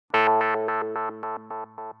What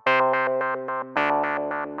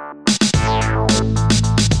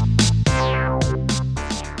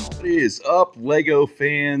is up, Lego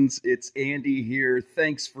fans? It's Andy here.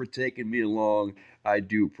 Thanks for taking me along. I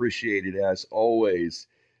do appreciate it as always.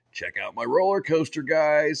 Check out my roller coaster,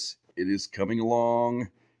 guys. It is coming along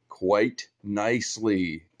quite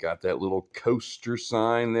nicely. Got that little coaster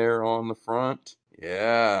sign there on the front.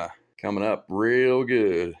 Yeah, coming up real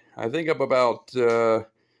good. I think I'm about,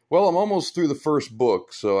 well, I'm almost through the first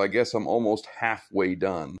book, so I guess I'm almost halfway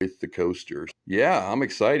done with the coasters. Yeah, I'm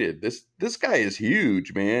excited. This guy is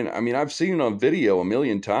huge, man. I mean, I've seen it on video a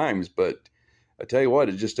million times, but I tell you what,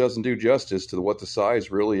 it just doesn't do justice to what the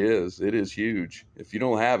size really is. It is huge. If you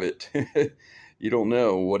don't have it, you don't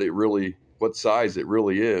know what size it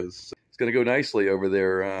really is. It's going to go nicely over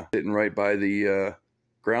there, sitting right by the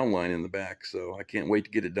ground line in the back, so I can't wait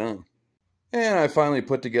to get it done. And I finally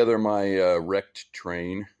put together my wrecked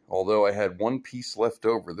train, although I had one piece left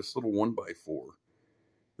over, this little 1x4.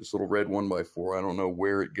 This little red 1x4, I don't know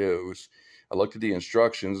where it goes. I looked at the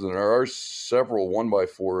instructions, and there are several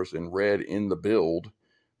 1x4s in red in the build,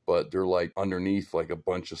 but they're like underneath like a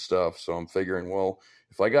bunch of stuff, so I'm figuring, well,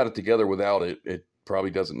 if I got it together without it, it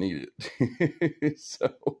probably doesn't need it. So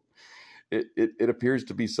it appears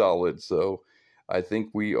to be solid, so I think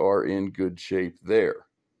we are in good shape there.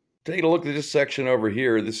 Take a look at this section over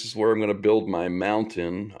here. This is where I'm going to build my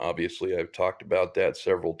mountain. Obviously, I've talked about that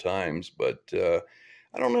several times, but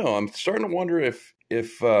I don't know. I'm starting to wonder if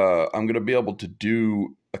I'm going to be able to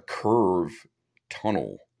do a curve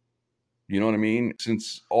tunnel. You know what I mean?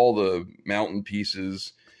 Since all the mountain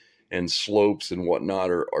pieces and slopes and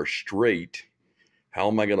whatnot are straight, how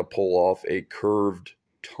am I going to pull off a curved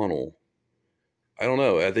tunnel? I don't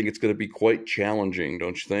know. I think it's going to be quite challenging,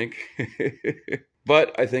 don't you think?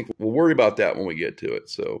 But I think we'll worry about that when we get to it.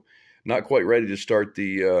 So not quite ready to start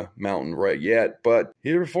the mountain right yet, but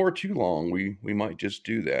here before too long, we might just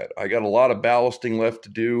do that. I got a lot of ballasting left to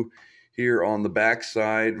do here on the back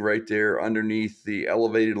side, right there underneath the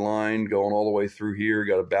elevated line, going all the way through here.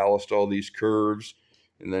 Got to ballast all these curves,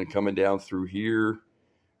 and then coming down through here,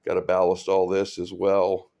 got to ballast all this as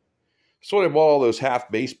well. That's what I bought all those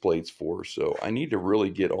half base plates for, so I need to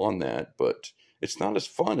really get on that, but it's not as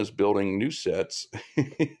fun as building new sets.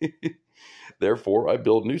 Therefore, I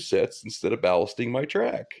build new sets instead of ballasting my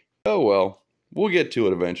track. Oh well, we'll get to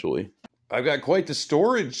it eventually. I've got quite the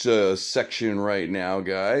storage section right now,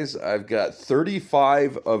 guys. I've got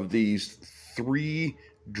 35 of these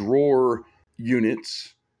 3-drawer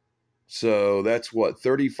units. So that's what,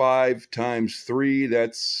 35 times 3,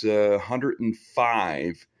 that's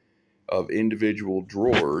 105 of individual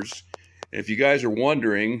drawers. If you guys are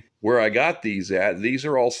wondering where I got these at, these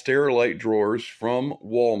are all Sterilite drawers from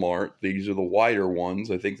Walmart. These are the wider ones.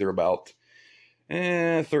 I think they're about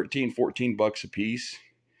 13, 14 bucks a piece.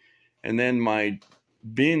 And then my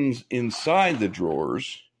bins inside the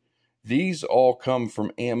drawers, these all come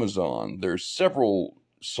from Amazon. There's several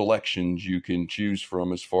selections you can choose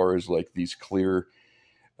from as far as like these clear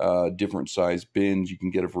different size bins. You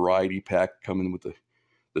can get a variety pack coming with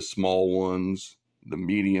the small ones, the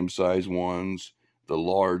medium-sized ones, the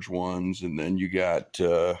large ones, and then you got,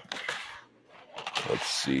 let's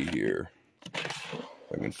see here, if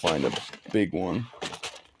I can find a big one,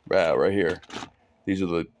 right here. These are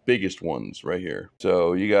the biggest ones right here.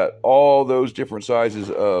 So you got all those different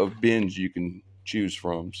sizes of bins you can choose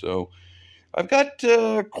from. So I've got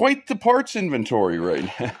quite the parts inventory right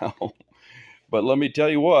now. But let me tell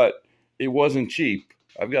you what, it wasn't cheap.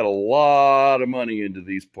 I've got a lot of money into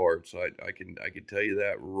these parts. I can tell you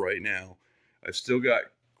that right now. I've still got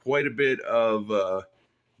quite a bit of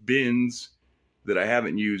bins that I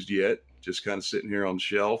haven't used yet, just kind of sitting here on the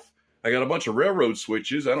shelf. I got a bunch of railroad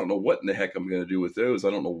switches. I don't know what in the heck I'm going to do with those.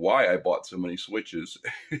 I don't know why I bought so many switches.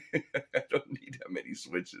 I don't need that many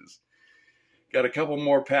switches. Got a couple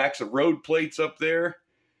more packs of road plates up there.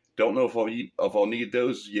 Don't know if I'll need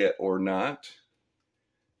those yet or not.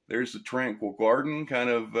 There's the Tranquil Garden kind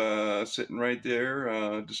of sitting right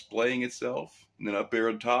there, displaying itself. And then up there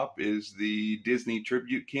on top is the Disney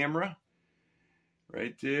Tribute camera.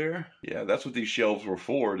 Right there. Yeah, that's what these shelves were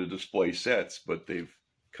for, to display sets, but they've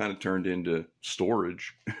kind of turned into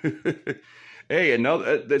storage. Hey,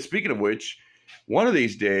 speaking of which, one of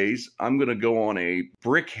these days, I'm going to go on a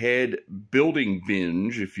brickhead building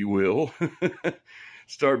binge, if you will.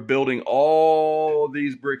 Start building all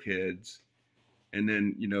these brickheads. And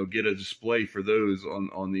then, you know, get a display for those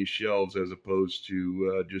on these shelves as opposed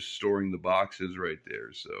to just storing the boxes right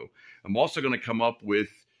there. So I'm also going to come up with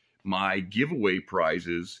my giveaway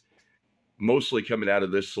prizes, mostly coming out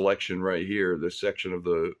of this selection right here, this section of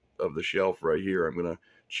the shelf right here. I'm going to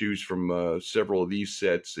choose from several of these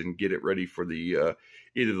sets and get it ready for the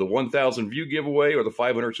either the 1,000 view giveaway or the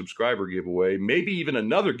 500 subscriber giveaway, maybe even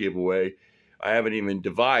another giveaway I haven't even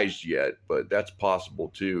devised yet, but that's possible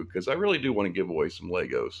too, because I really do want to give away some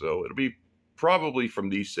Legos. So it'll be probably from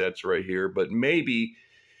these sets right here, but maybe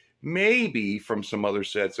from some other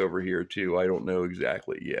sets over here too. I don't know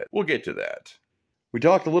exactly yet. We'll get to that. We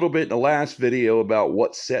talked a little bit in the last video about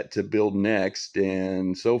what set to build next,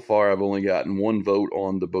 and so far I've only gotten one vote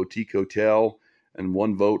on the Boutique Hotel and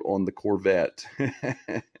one vote on the Corvette.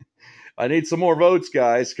 I need some more votes,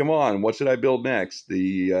 guys. Come on, what should I build next?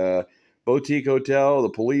 The Boutique Hotel, the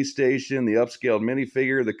police station, the upscaled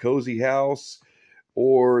minifigure, the cozy house,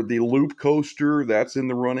 or the loop coaster? That's in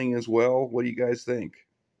the running as well. What do you guys think?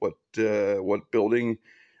 What building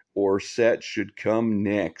or set should come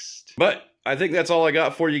next? But I think that's all I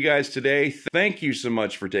got for you guys today. Thank you so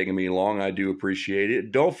much for taking me along. I do appreciate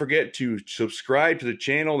it. Don't forget to subscribe to the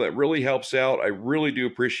channel. That really helps out. I really do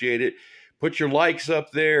appreciate it. Put your likes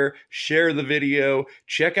up there, share the video,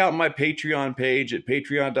 check out my Patreon page at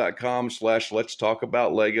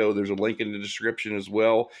patreon.com/letstalkaboutlego. There's a link in the description as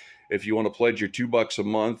well. If you want to pledge your $2 a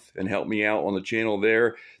month and help me out on the channel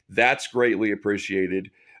there, that's greatly appreciated.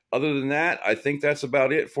 Other than that, I think that's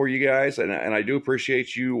about it for you guys, and I do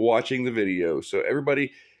appreciate you watching the video. So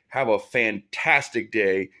everybody, have a fantastic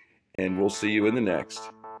day, and we'll see you in the next.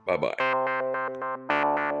 Bye-bye.